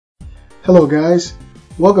Hello guys,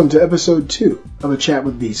 welcome to episode 2 of A Chat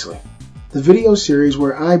with Beastly, the video series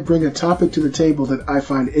where I bring a topic to the table that I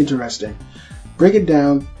find interesting, break it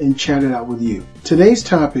down, and chat it out with you. Today's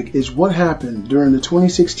topic is what happened during the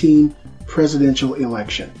 2016 presidential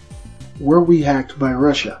election. Were we hacked by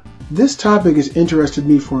Russia? This topic has interested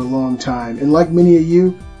me for a long time, and like many of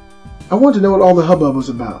you, I want to know what all the hubbub was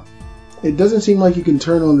about. It doesn't seem like you can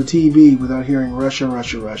turn on the TV without hearing Russia,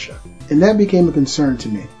 Russia, Russia, and that became a concern to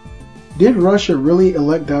me. Did Russia really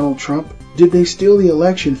elect Donald Trump? Did they steal the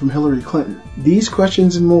election from Hillary Clinton? These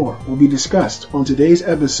questions and more will be discussed on today's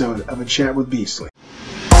episode of A Chat with Beastly.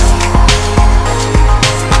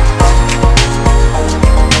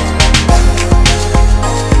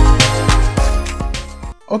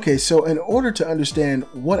 Okay, so in order to understand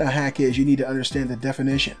what a hack is, you need to understand the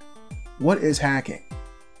definition. What is hacking?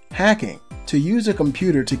 Hacking, to use a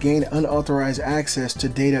computer to gain unauthorized access to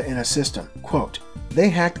data in a system. Quote, they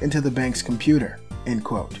hacked into the bank's computer, end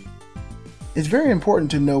quote. It's very important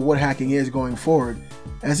to know what hacking is going forward,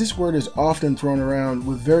 as this word is often thrown around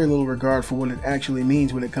with very little regard for what it actually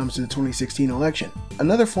means when it comes to the 2016 election.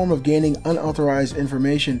 Another form of gaining unauthorized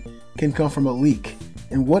information can come from a leak.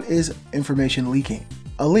 And what is information leaking?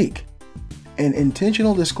 A leak, an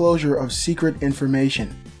intentional disclosure of secret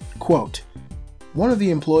information. Quote, one of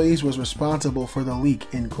the employees was responsible for the leak,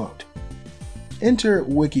 end quote. Enter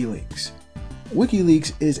WikiLeaks.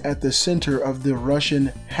 WikiLeaks is at the center of the Russian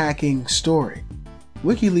hacking story.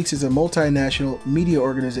 WikiLeaks is a multinational media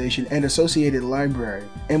organization and associated library,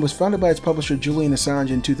 and was founded by its publisher Julian Assange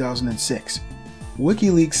in 2006.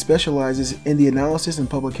 WikiLeaks specializes in the analysis and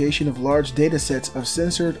publication of large data sets of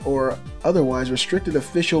censored or otherwise restricted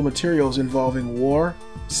official materials involving war,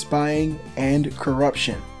 spying, and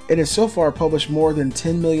corruption. It has so far published more than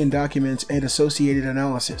 10 million documents and associated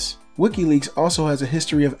analysis. WikiLeaks also has a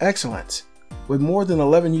history of excellence. With more than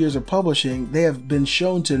 11 years of publishing, they have been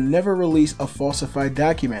shown to never release a falsified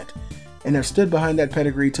document, and have stood behind that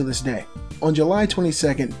pedigree to this day. On July 22,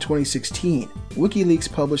 2016,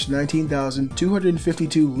 WikiLeaks published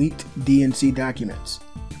 19,252 leaked DNC documents.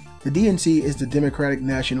 The DNC is the Democratic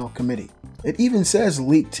National Committee. It even says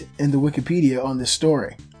leaked in the Wikipedia on this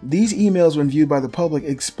story. These emails, when viewed by the public,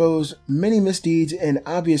 expose many misdeeds and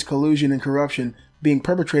obvious collusion and corruption being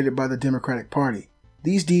perpetrated by the Democratic Party.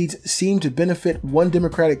 These deeds seem to benefit one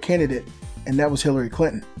Democratic candidate, and that was Hillary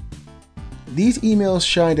Clinton. These emails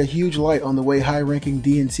shined a huge light on the way high-ranking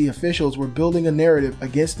DNC officials were building a narrative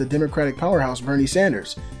against the Democratic powerhouse Bernie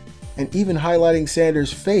Sanders, and even highlighting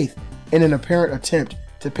Sanders' faith in an apparent attempt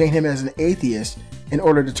to paint him as an atheist in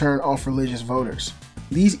order to turn off religious voters.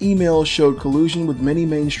 These emails showed collusion with many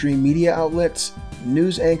mainstream media outlets,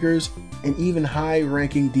 news anchors, and even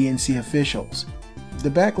high-ranking DNC officials. The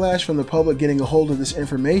backlash from the public getting a hold of this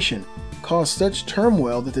information caused such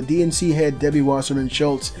turmoil that the DNC head Debbie Wasserman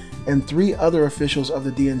Schultz and 3 other officials of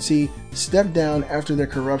the DNC stepped down after their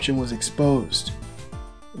corruption was exposed.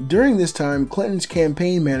 During this time, Clinton's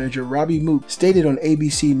campaign manager Robbie Mook stated on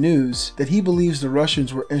ABC News that he believes the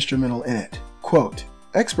Russians were instrumental in it. Quote,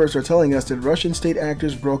 experts are telling us that Russian state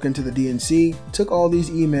actors broke into the DNC, took all these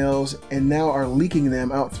emails, and now are leaking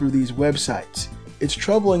them out through these websites. It's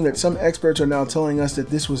troubling that some experts are now telling us that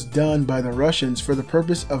this was done by the Russians for the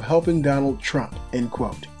purpose of helping Donald Trump, end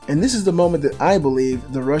quote. And this is the moment that I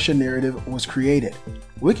believe the Russia narrative was created.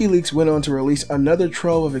 WikiLeaks went on to release another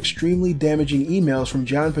trove of extremely damaging emails from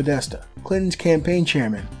John Podesta, Clinton's campaign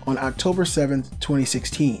chairman, on October 7,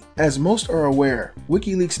 2016. As most are aware,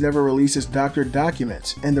 WikiLeaks never releases doctored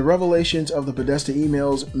documents, and the revelations of the Podesta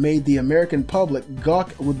emails made the American public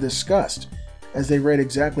gawk with disgust as they read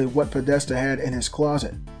exactly what Podesta had in his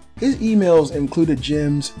closet. His emails included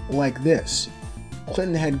gems like this.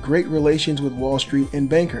 Clinton had great relations with Wall Street and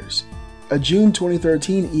bankers. A June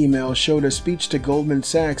 2013 email showed a speech to Goldman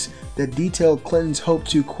Sachs that detailed Clinton's hope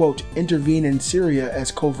to, quote, intervene in Syria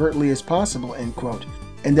as covertly as possible, end quote,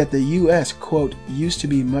 and that the US, quote, used to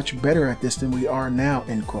be much better at this than we are now,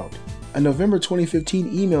 end quote. A November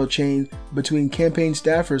 2015 email chain between campaign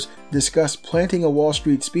staffers discussed planting a Wall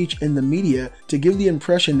Street speech in the media to give the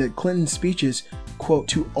impression that Clinton's speeches, quote,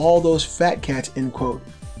 to all those fat cats, end quote,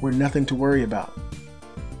 were nothing to worry about.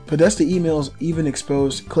 Podesta emails even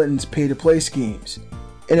exposed Clinton's pay-to-play schemes.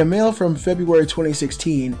 In a mail from February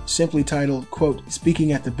 2016, simply titled, quote,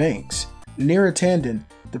 speaking at the banks, Neera Tanden,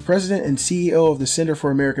 the president and CEO of the Center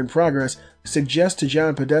for American Progress, suggests to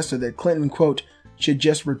John Podesta that Clinton, quote, should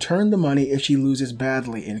just return the money if she loses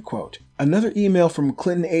badly, end quote. Another email from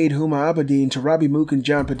Clinton aide Huma Abedin to Robbie Mook and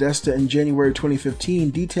John Podesta in January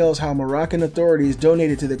 2015 details how Moroccan authorities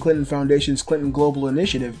donated to the Clinton Foundation's Clinton Global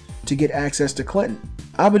Initiative to get access to Clinton.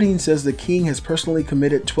 Abedin says the king has personally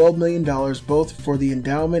committed $12 million both for the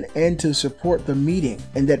endowment and to support the meeting,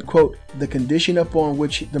 and that, quote, the condition upon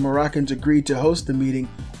which the Moroccans agreed to host the meeting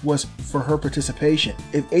was for her participation.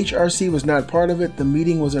 If HRC was not part of it, the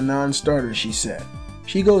meeting was a non-starter, she said.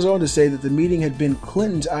 She goes on to say that the meeting had been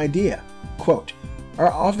Clinton's idea. Quote,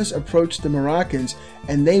 our office approached the Moroccans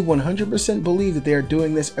and they 100% believe that they are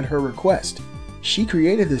doing this at her request. She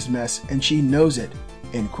created this mess and she knows it,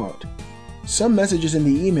 end quote. Some messages in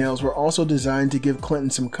the emails were also designed to give Clinton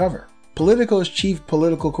some cover. Politico's chief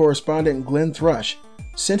political correspondent Glenn Thrush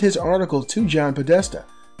sent his article to John Podesta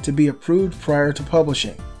to be approved prior to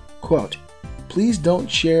publishing. Quote, please don't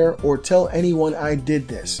share or tell anyone I did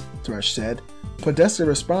this, Thrush said. Podesta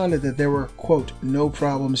responded that there were, quote, no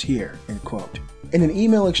problems here, end quote. In an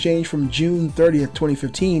email exchange from June 30th,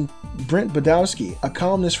 2015, Brent Badowski, a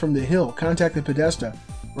columnist from The Hill, contacted Podesta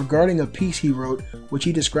regarding a piece he wrote which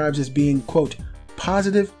he describes as being, quote,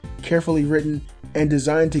 positive, carefully written, and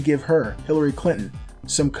designed to give her, Hillary Clinton,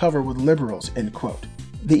 some cover with liberals, end quote.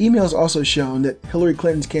 The emails also shown that Hillary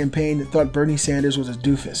Clinton's campaign thought Bernie Sanders was a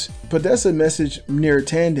doofus. Podesta messaged Munir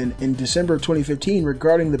Tandon in December 2015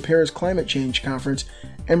 regarding the Paris Climate Change Conference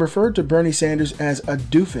and referred to Bernie Sanders as a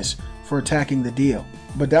doofus for attacking the deal.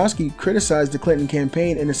 Badowski criticized the Clinton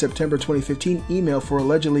campaign in a September 2015 email for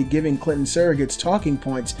allegedly giving Clinton surrogates talking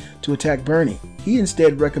points to attack Bernie. He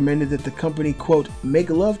instead recommended that the company, quote, make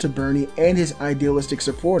love to Bernie and his idealistic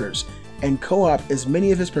supporters and co-opt as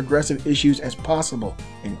many of his progressive issues as possible,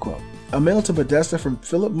 end quote. A mail to Podesta from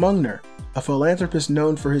Philip Mungner, a philanthropist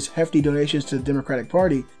known for his hefty donations to the Democratic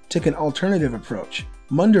Party, took an alternative approach.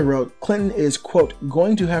 Mungner wrote, Clinton is, quote,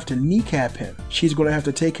 going to have to kneecap him. She's going to have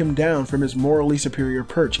to take him down from his morally superior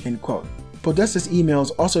perch, end quote. Podesta's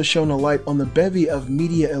emails also shone a light on the bevy of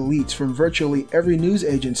media elites from virtually every news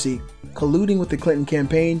agency colluding with the Clinton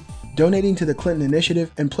campaign, donating to the Clinton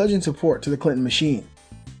Initiative, and pledging support to the Clinton machine.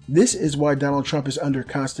 This is why Donald Trump is under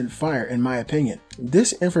constant fire, in my opinion.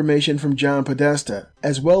 This information from John Podesta,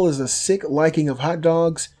 as well as a sick liking of hot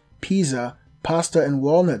dogs, pizza, pasta, and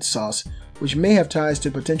walnut sauce, which may have ties to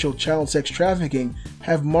potential child sex trafficking,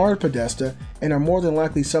 have marred Podesta and are more than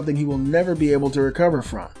likely something he will never be able to recover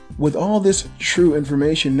from. With all this true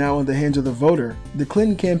information now in the hands of the voter, the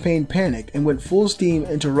Clinton campaign panicked and went full steam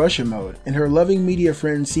into Russia mode, and her loving media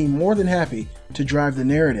friends seem more than happy to drive the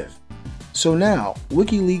narrative. So now,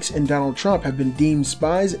 WikiLeaks and Donald Trump have been deemed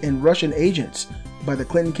spies and Russian agents by the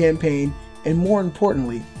Clinton campaign and, more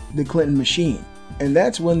importantly, the Clinton machine. And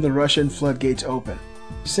that's when the Russian floodgates open.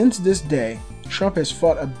 Since this day, Trump has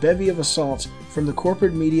fought a bevy of assaults from the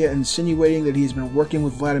corporate media insinuating that he's been working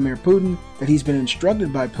with Vladimir Putin, that he's been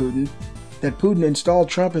instructed by Putin, that Putin installed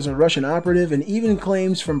Trump as a Russian operative, and even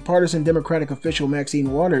claims from partisan Democratic official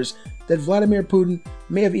Maxine Waters that Vladimir Putin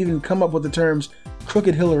may have even come up with the terms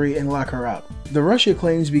crooked Hillary and lock her out. The Russia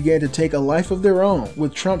claims began to take a life of their own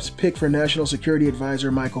with Trump's pick for National Security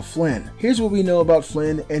Advisor Michael Flynn. Here's what we know about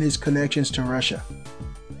Flynn and his connections to Russia.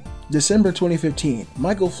 December 2015,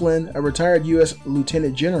 Michael Flynn, a retired U.S.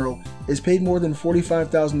 Lieutenant General, is paid more than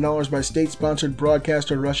 $45,000 by state-sponsored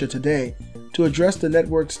broadcaster Russia Today to address the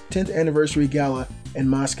network's 10th anniversary gala in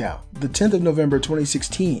Moscow. The 10th of November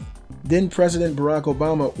 2016, then President Barack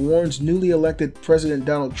Obama warns newly elected President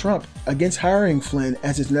Donald Trump against hiring Flynn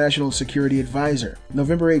as his national security advisor.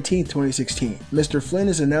 November 18, 2016, Mr. Flynn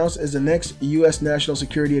is announced as the next U.S. national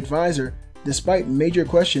security advisor despite major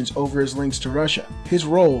questions over his links to Russia. His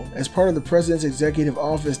role as part of the president's executive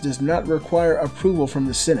office does not require approval from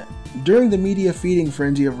the Senate. During the media feeding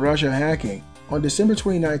frenzy of Russia hacking, on December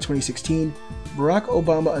 29, 2016, Barack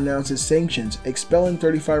Obama announces sanctions expelling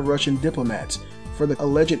 35 Russian diplomats for the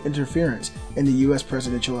alleged interference in the U.S.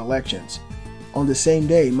 presidential elections. On the same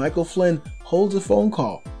day, Michael Flynn holds a phone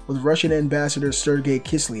call with Russian Ambassador Sergei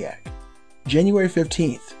Kislyak. January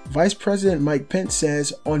 15th, Vice President Mike Pence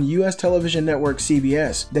says on U.S. television network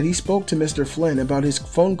CBS that he spoke to Mr. Flynn about his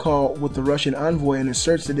phone call with the Russian envoy and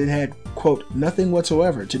asserts that it had, quote, nothing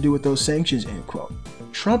whatsoever to do with those sanctions, end quote.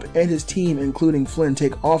 Trump and his team, including Flynn,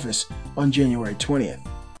 take office on January 20th.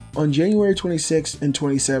 On January 26th and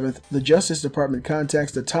 27th, the Justice Department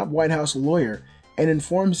contacts the top White House lawyer and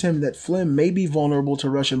informs him that Flynn may be vulnerable to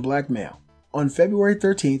Russian blackmail. On February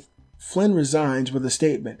 13th, Flynn resigns with a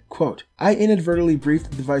statement, quote, I inadvertently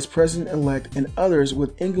briefed the Vice President-elect and others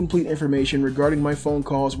with incomplete information regarding my phone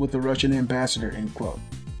calls with the Russian ambassador, end quote.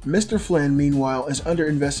 Mr. Flynn, meanwhile, is under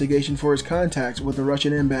investigation for his contacts with the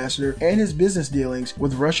Russian ambassador and his business dealings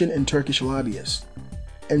with Russian and Turkish lobbyists.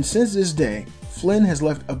 And since this day, Flynn has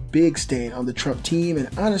left a big stain on the Trump team and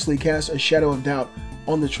honestly cast a shadow of doubt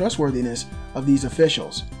on the trustworthiness of these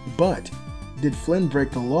officials. But did Flynn break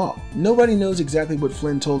the law? Nobody knows exactly what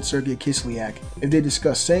Flynn told Sergei Kislyak, if they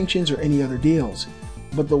discussed sanctions or any other deals.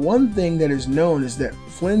 But the one thing that is known is that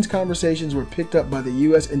Flynn's conversations were picked up by the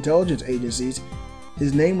US intelligence agencies.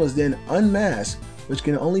 His name was then unmasked, which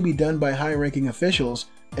can only be done by high-ranking officials,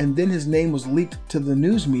 and then his name was leaked to the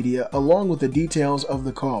news media along with the details of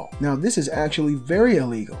the call. Now this is actually very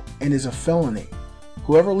illegal and is a felony.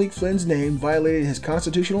 Whoever leaked Flynn's name violated his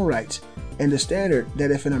constitutional rights and the standard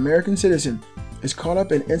that if an American citizen is caught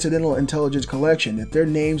up in incidental intelligence collection, that their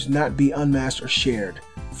names not be unmasked or shared.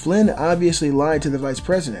 Flynn obviously lied to the vice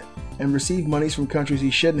president and received monies from countries he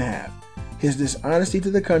shouldn't have. His dishonesty to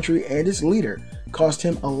the country and its leader cost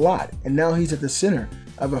him a lot, and now he's at the center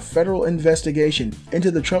of a federal investigation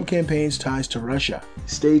into the Trump campaign's ties to Russia.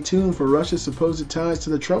 Stay tuned for Russia's supposed ties to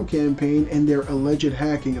the Trump campaign and their alleged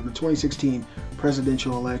hacking of the 2016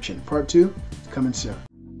 presidential election. Part 2 is coming soon.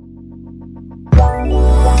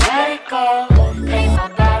 Let it go.